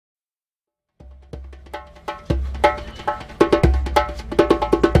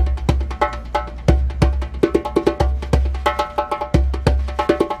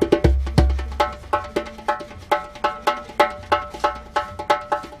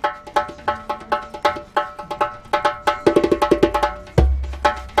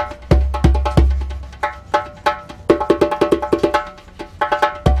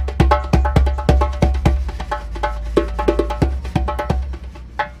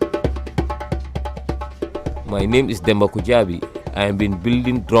My name is Demba Kujabi. I have been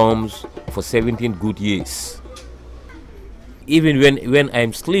building drums for 17 good years. Even when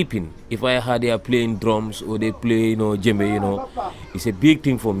I'm sleeping, if I heard they are playing drums or they play, djembe, it's a big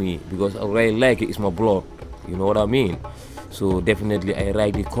thing for me because I really like it. It's my blood. You know what I mean? So definitely I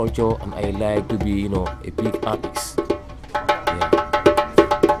like the culture and I like to be, a big artist.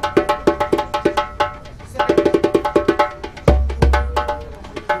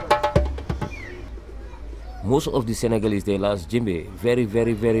 Most of the Senegalese, they love djembe very,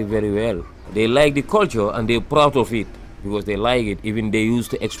 very, very, very well. They like the culture and they're proud of it because they like it. Even they used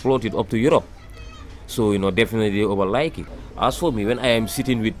to export it up to Europe. So, definitely they over like it. As for me, when I am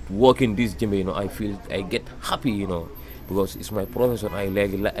sitting with working this djembe, I get happy, because it's my profession. I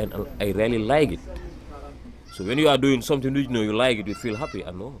like it and I really like it. So when you are doing something which you like it, you feel happy,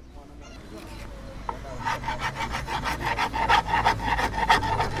 I know.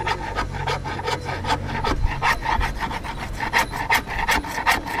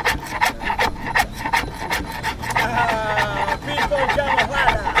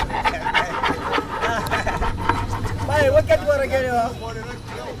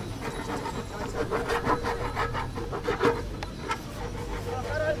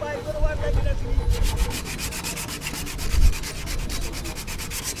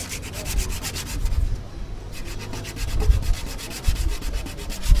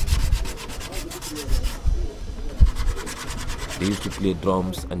 They used to play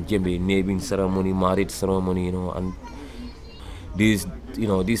drums and djembe, naming ceremony, marriage ceremony, and this,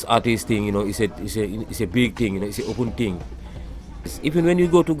 this artist thing, it's a big thing, it's an open thing. Even when you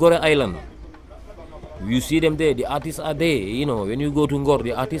go to Gore Island, you see them there, the artists are there, when you go to Ngor,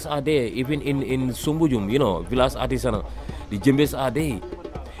 the artists are there, even in Sumbujum, village artisanal, the djembes are there,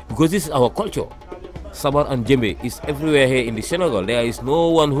 because this is our culture. Sabar and djembe is everywhere here in the Senegal. There is no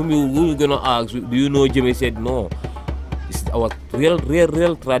one whom you're gonna ask, do you know djembe? Said no. It's our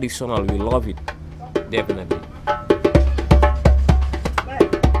real traditional. We love it, definitely.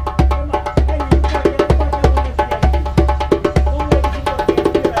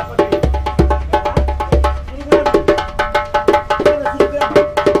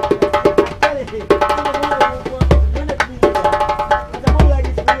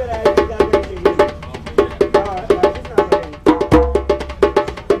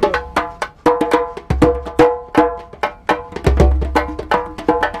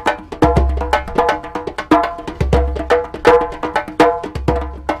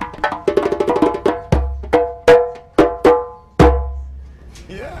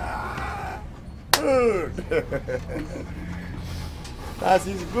 Good. That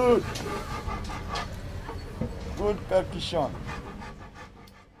is good. Good percussion.